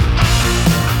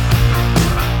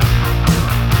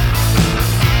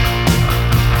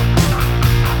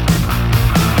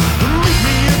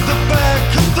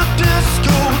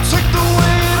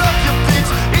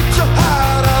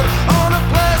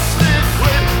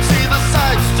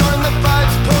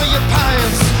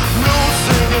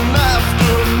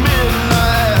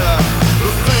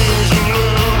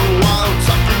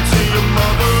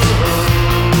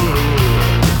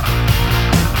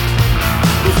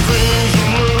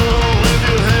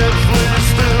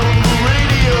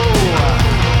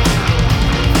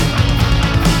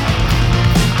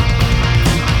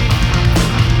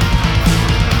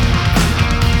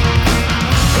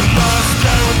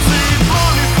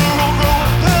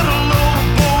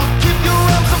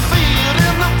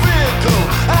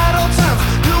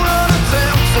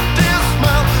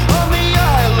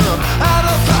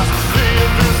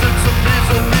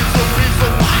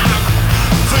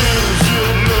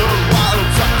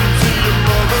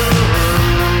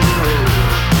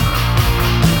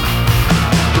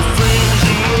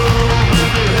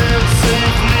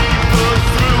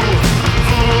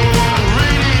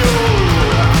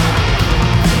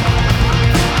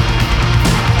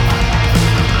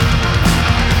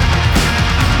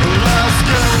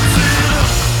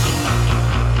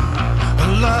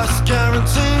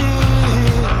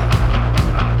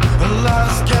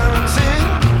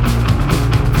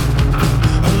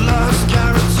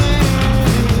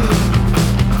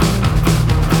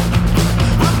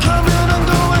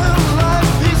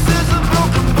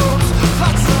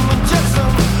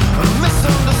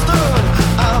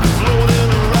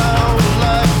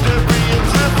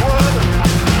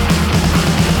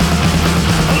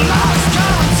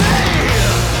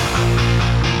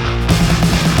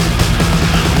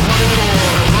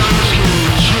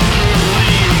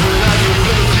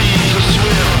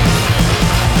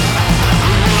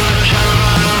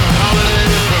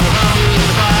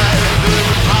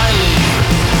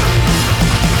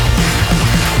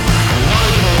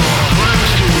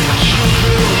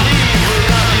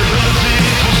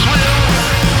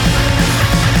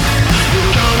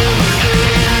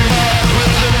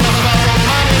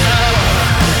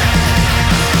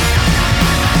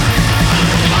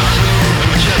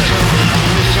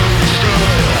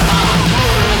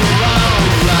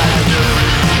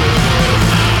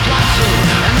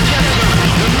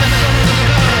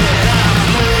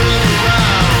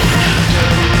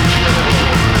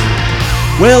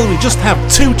 Well, we just have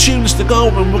 2 tunes to go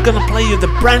and we're going to play you the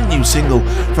brand new single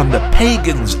from the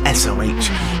Pagans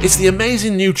SOH. It's the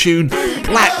amazing new tune,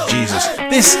 Black Jesus.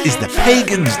 This is the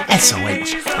Pagans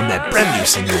SOH and their brand new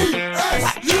single,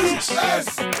 Black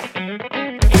Jesus.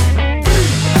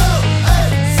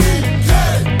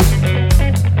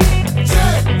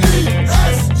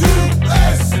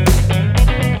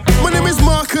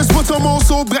 But I'm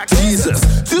also Black Jesus.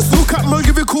 Just look at my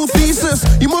lyrical thesis.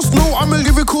 You must know I'm a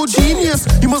lyrical genius.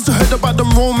 You must have heard about the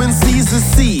Roman Caesars.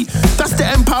 See, that's the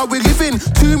empire we live in.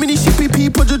 Too many shippy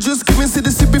people are just giving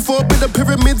citizenship before build the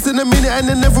pyramids in a minute, and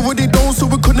they never really don't, so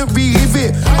we couldn't relive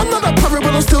it. I'm not a pirate,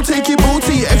 but I'm still taking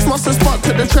booty. Ex-master spot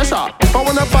to the treasure. I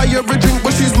wanna buy her a drink,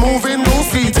 but she's moving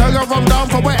loosely. Tell her I'm down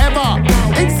for whatever.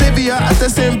 Xavier at the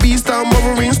same beast down,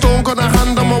 Wolverine Stone got a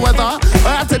hand on my weather.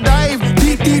 I had to dive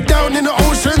deep down in the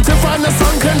ocean to find the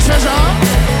sunken treasure.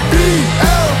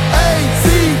 B-L-A-C-K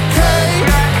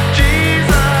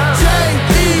Jesus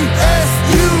J-E-S-U-S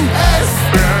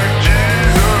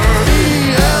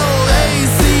B-L-A-C-K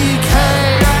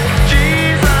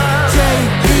Jesus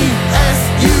J-E-S-U-S.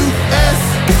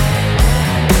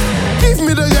 Give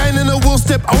me the line and I will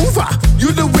step over.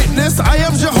 You the witness, I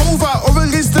am Jehovah. Or at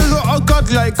least a lot of God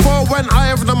like. For when I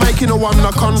have the mic, you know I'm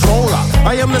the controller.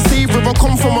 I am the savior, I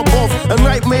come from above. And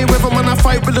like Mayweather when I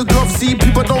fight with the gloves. See,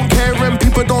 people don't care and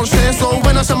people don't share. So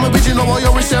when I say my original, I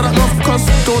always share that love. Cause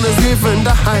donors live and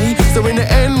die. So in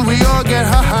the end, we all get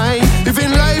high. If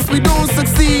in life we don't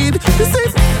succeed, this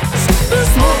is the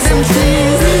smoke them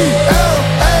trees.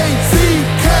 B-L-A-C-K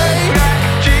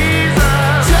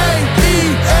Jesus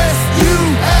J-E-S-U-S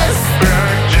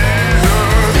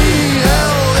B-L-A-C-K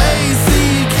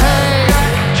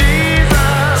Jesus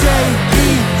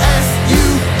J-E-S-U-S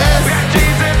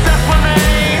Jesus, that's my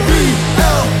name.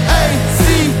 B-L-A-C-K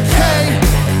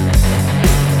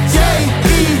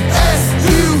J-E-S-U-S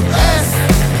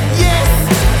Yes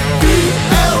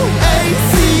B-L-A-C-K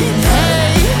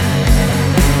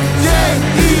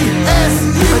J-E-S.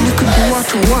 And you can do what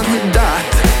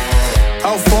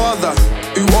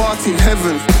art in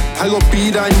heaven. Hallowed be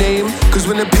thy name, cause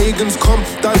when the pagans come,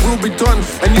 thy will be done,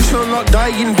 and you shall not die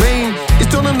in vain.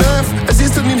 It's done on earth as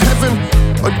it's done in heaven.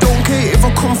 I don't care if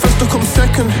I come first or come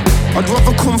second. I'd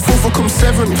rather come fourth or come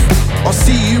seventh. I'll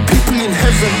see you people in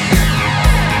heaven.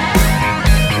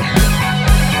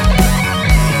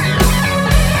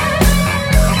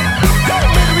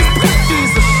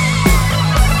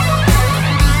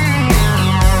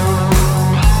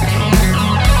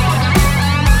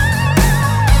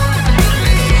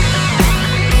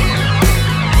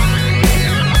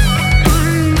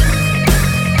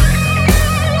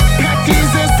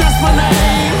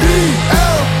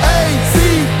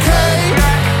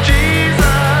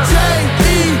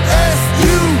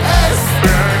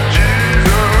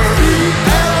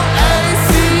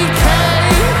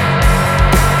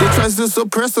 To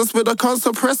suppress us, but I can't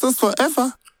suppress us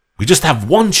forever. We just have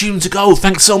one tune to go.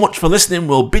 Thanks so much for listening.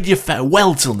 We'll bid you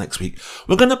farewell till next week.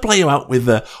 We're going to play you out with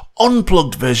the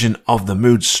unplugged version of The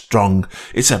Mood Strong.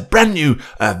 It's a brand new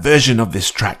version of this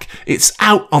track. It's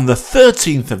out on the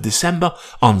 13th of December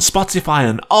on Spotify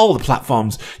and all the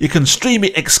platforms. You can stream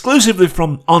it exclusively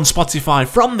on Spotify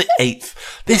from the 8th.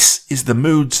 This is The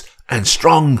Moods and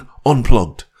Strong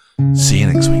Unplugged. See you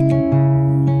next week.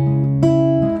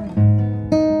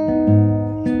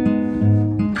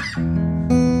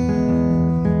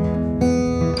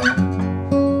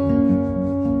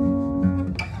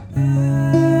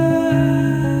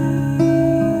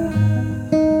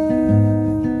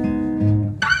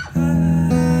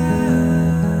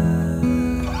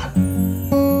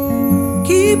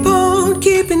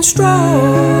 Keeping strong.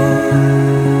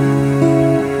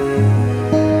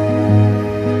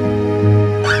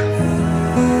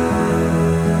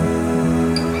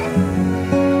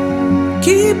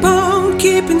 Keep on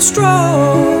keeping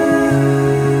strong.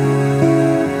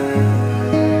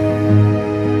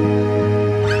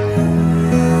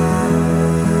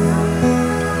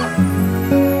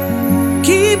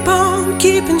 Keep on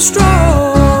keeping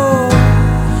strong.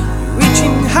 You're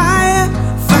reaching higher,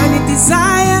 finding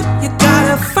desire. You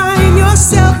gotta find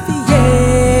yourself,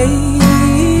 yeah.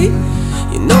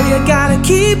 You know you gotta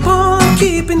keep on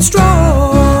keeping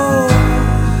strong.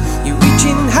 You're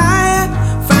reaching higher,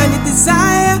 finding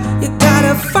desire. You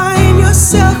gotta find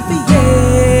yourself,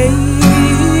 yeah.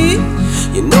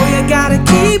 You know you gotta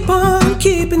keep on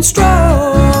keeping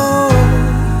strong.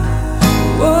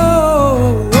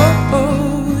 Whoa, whoa,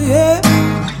 whoa, yeah.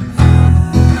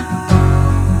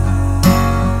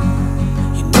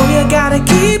 You know you gotta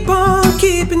keep on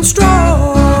keeping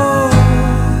strong.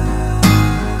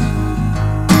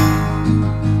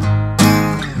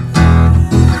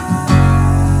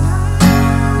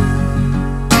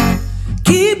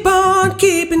 Keep on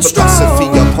keeping strong. Philosophy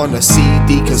upon a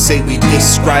CD can say we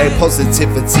describe.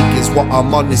 Positivity is what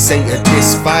I'm on, this ain't a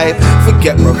diss vibe.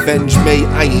 Forget revenge, mate,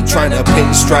 I ain't trying to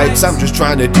paint stripes. I'm just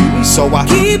trying to do me, so I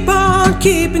keep on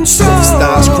keeping strong.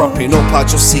 Stars cropping up, I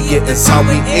just see it as how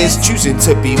it is. Choosing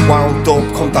to be wound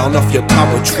up, come down off your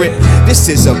power trip. This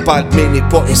is a bad minute,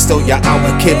 but it's still your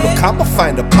hour, kid. Look, I'ma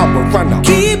find a power runner.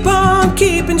 Keep on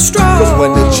keeping strong. Cause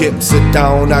when the chips are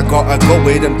down, I gotta go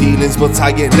with them dealings, but I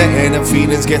ain't letting them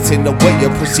feelings get in the way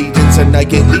of proceedings, and I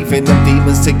ain't leaving them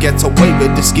demons to get away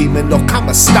with the scheming. Look,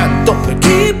 I'ma stand up and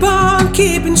keep on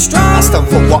keeping strong. I stand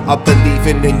for what I believe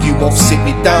in, and you won't sit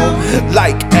me down.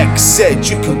 Like X said,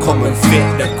 you can come and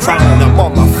fit the crown. I'm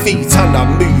on my feet and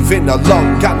I'm moving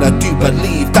along, and I do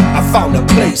believe that I found a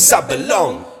place I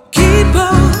belong. Keep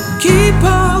on, keep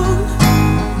on.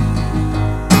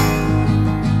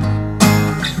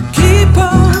 Keep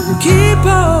on, keep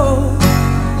on.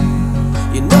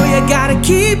 You know you gotta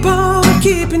keep on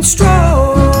keeping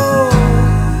strong.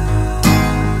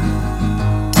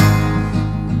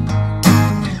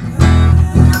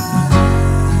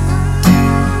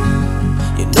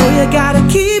 You know you gotta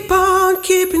keep on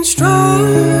keeping strong.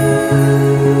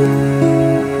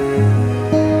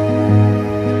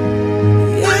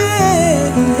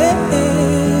 Yeah, you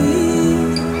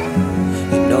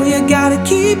know you gotta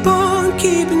keep on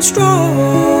keeping strong.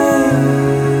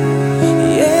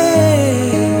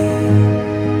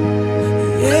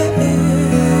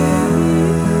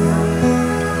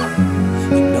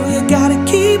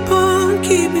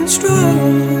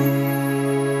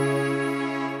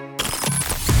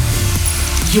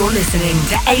 You're listening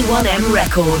to A1M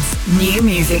Records New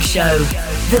Music Show.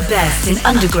 The best in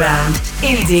underground,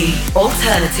 indie,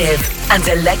 alternative, and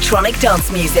electronic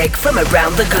dance music from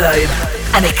around the globe.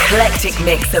 An eclectic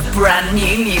mix of brand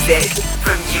new music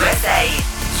from USA,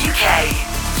 UK,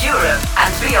 Europe,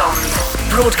 and beyond.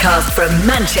 Broadcast from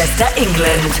Manchester,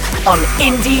 England on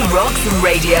Indie Rocks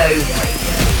Radio.